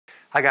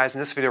Hi guys, in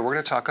this video we're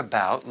going to talk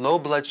about low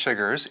blood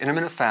sugars,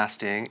 intermittent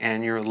fasting,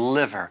 and your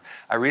liver.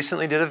 I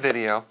recently did a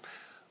video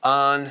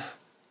on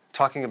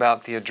talking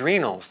about the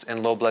adrenals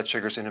and low blood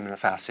sugars, intermittent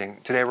fasting.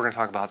 Today we're going to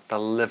talk about the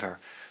liver.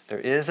 There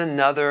is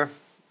another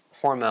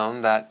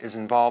hormone that is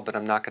involved, but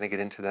I'm not going to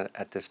get into that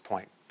at this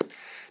point.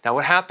 Now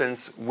what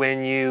happens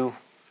when you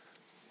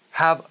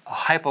have a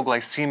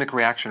hypoglycemic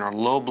reaction or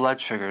low blood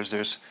sugars,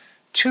 there's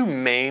two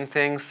main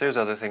things, there's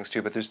other things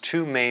too, but there's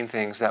two main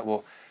things that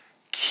will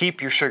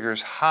keep your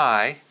sugars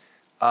high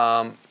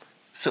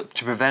so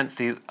to prevent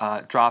the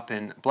drop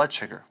in blood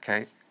sugar,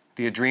 okay?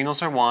 The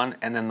adrenals are one,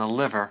 and then the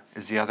liver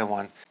is the other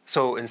one.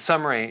 So in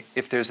summary,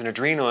 if there's an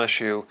adrenal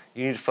issue,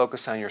 you need to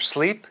focus on your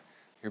sleep,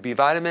 your B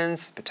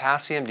vitamins,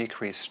 potassium,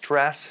 decrease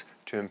stress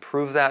to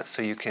improve that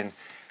so you can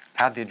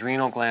have the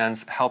adrenal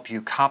glands help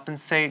you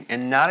compensate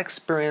and not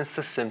experience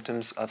the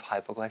symptoms of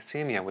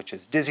hypoglycemia, which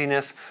is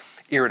dizziness,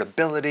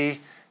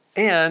 irritability,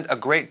 and a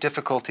great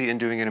difficulty in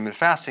doing intermittent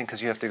fasting because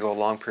you have to go a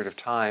long period of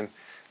time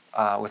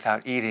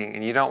without eating,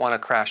 and you don't want to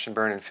crash and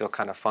burn and feel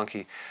kind of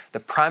funky. The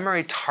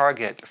primary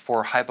target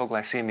for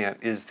hypoglycemia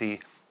is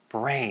the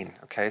brain,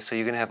 okay? So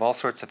you're going to have all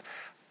sorts of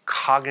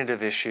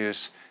cognitive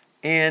issues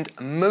and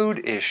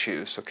mood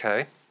issues,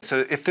 okay?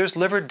 So if there's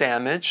liver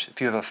damage,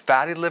 if you have a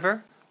fatty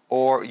liver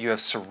or you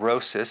have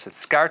cirrhosis, it's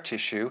scar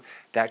tissue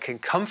that can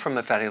come from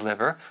a fatty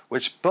liver,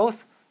 which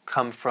both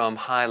come from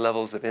high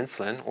levels of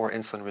insulin or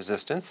insulin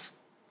resistance,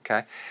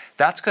 okay?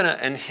 That's going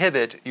to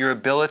inhibit your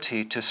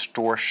ability to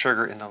store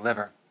sugar in the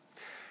liver.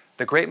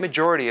 The great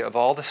majority of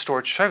all the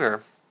stored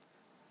sugar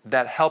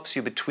that helps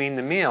you between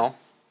the meal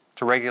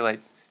to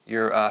regulate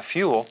your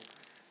fuel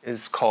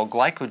is called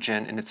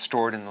glycogen, and it's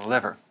stored in the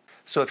liver.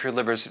 So if your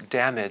liver's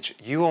damaged,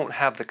 you won't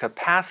have the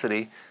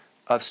capacity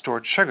of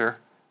stored sugar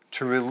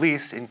to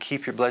release and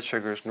keep your blood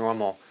sugars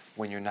normal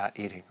when you're not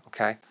eating,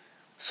 okay?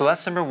 So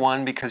that's number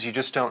one, because you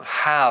just don't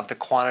have the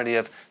quantity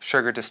of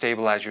sugar to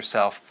stabilize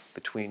yourself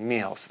between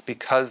meals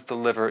because the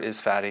liver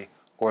is fatty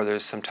or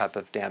there's some type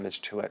of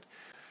damage to it.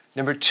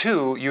 Number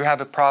two, you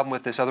have a problem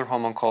with this other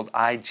hormone called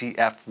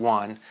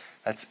IGF-1.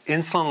 That's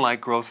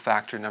Insulin-Like Growth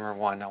Factor number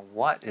 1. Now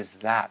what is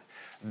that?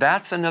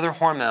 That's another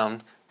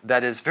hormone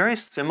that is very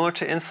similar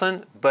to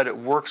insulin, but it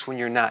works when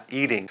you're not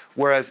eating.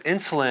 Whereas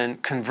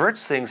insulin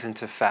converts things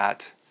into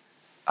fat,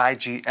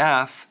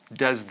 IGF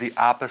does the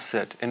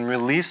opposite and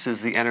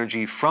releases the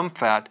energy from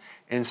fat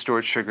and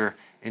stored sugar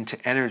into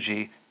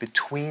energy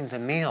between the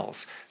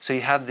meals. So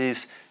you have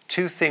these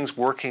two things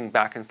working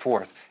back and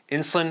forth.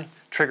 Insulin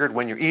triggered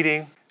when you're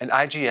eating, and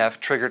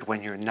IGF triggered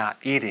when you're not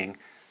eating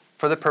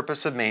for the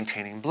purpose of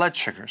maintaining blood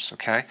sugars,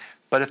 okay?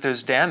 But if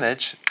there's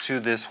damage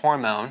to this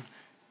hormone,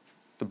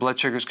 the blood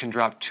sugars can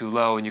drop too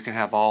low and you can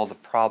have all the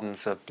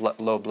problems of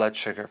low blood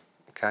sugar.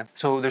 Okay.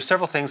 So there's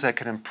several things that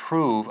can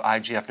improve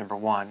IGF number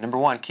 1. Number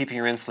 1, keeping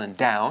your insulin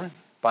down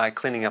by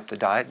cleaning up the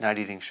diet, not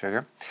eating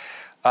sugar.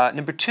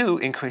 Number 2,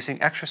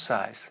 increasing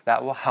exercise.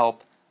 That will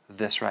help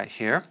this right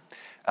here.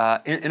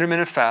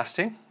 Intermittent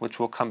fasting, which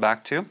we'll come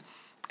back to,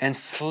 and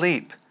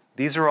sleep.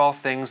 These are all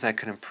things that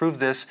can improve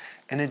this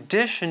in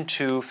addition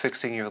to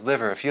fixing your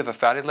liver. If you have a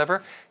fatty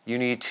liver, you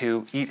need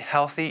to eat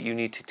healthy. You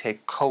need to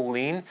take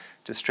choline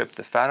to strip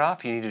the fat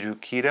off. You need to do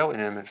keto and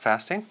intermittent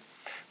fasting,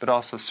 but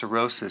also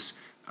cirrhosis.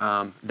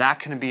 That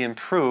can be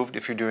improved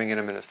if you're doing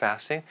intermittent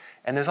fasting.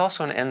 And there's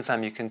also an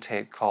enzyme you can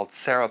take called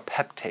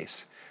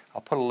serrapeptase.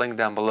 I'll put a link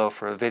down below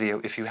for a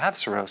video. If you have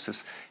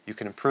cirrhosis, you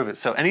can improve it.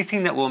 So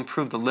anything that will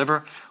improve the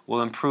liver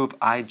will improve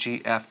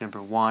IGF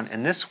number 1.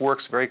 And this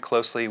works very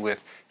closely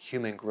with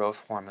human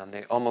growth hormone.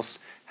 They almost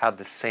have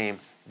the same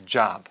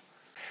job.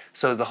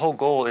 So the whole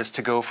goal is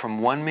to go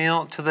from one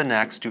meal to the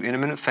next, do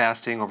intermittent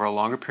fasting over a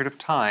longer period of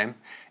time,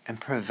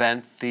 and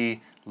prevent the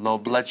low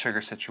blood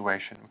sugar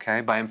situation, okay,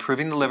 by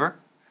improving the liver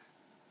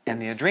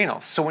and the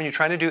adrenals. So when you're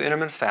trying to do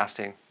intermittent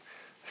fasting,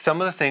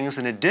 some of the things,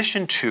 in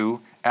addition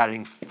to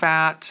adding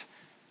fat,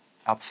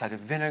 apple cider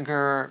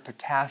vinegar,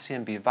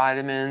 potassium, B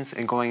vitamins,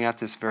 and going at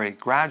this very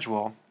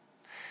gradual,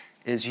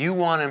 is you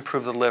want to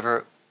improve the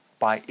liver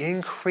by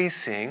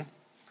increasing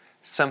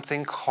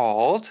something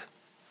called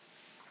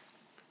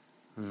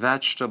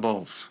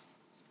vegetables,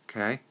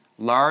 okay?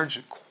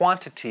 Large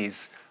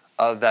quantities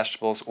of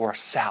vegetables or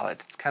salad.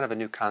 It's kind of a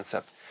new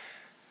concept.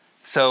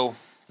 So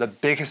the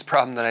biggest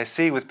problem that I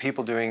see with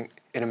people doing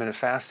intermittent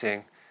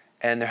fasting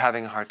and they're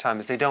having a hard time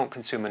is they don't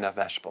consume enough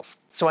vegetables.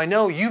 So I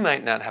know you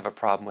might not have a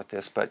problem with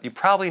this, but you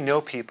probably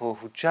know people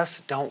who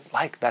just don't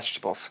like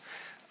vegetables.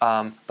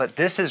 But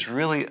this is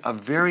really a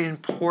very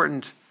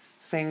important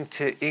thing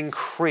to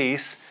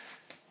increase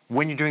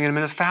when you're doing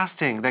intermittent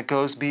fasting that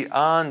goes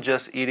beyond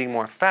just eating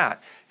more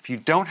fat. If you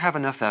don't have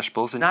enough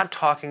vegetables, and I'm not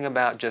talking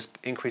about just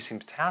increasing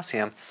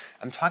potassium,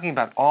 I'm talking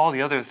about all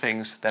the other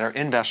things that are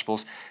in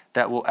vegetables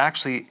that will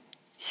actually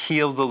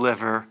heal the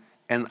liver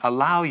and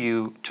allow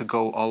you to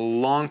go a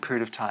long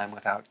period of time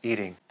without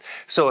eating.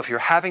 So if you're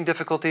having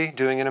difficulty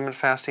doing intermittent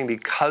fasting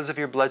because of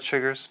your blood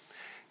sugars,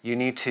 you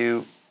need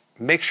to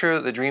make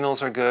sure the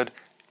adrenals are good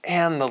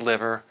and the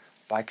liver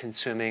by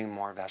consuming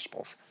more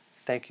vegetables.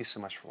 Thank you so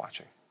much for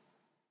watching.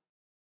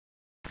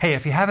 Hey,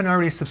 if you haven't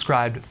already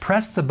subscribed,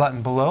 press the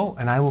button below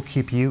and I will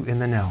keep you in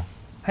the know.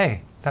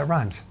 Hey, that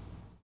rhymes.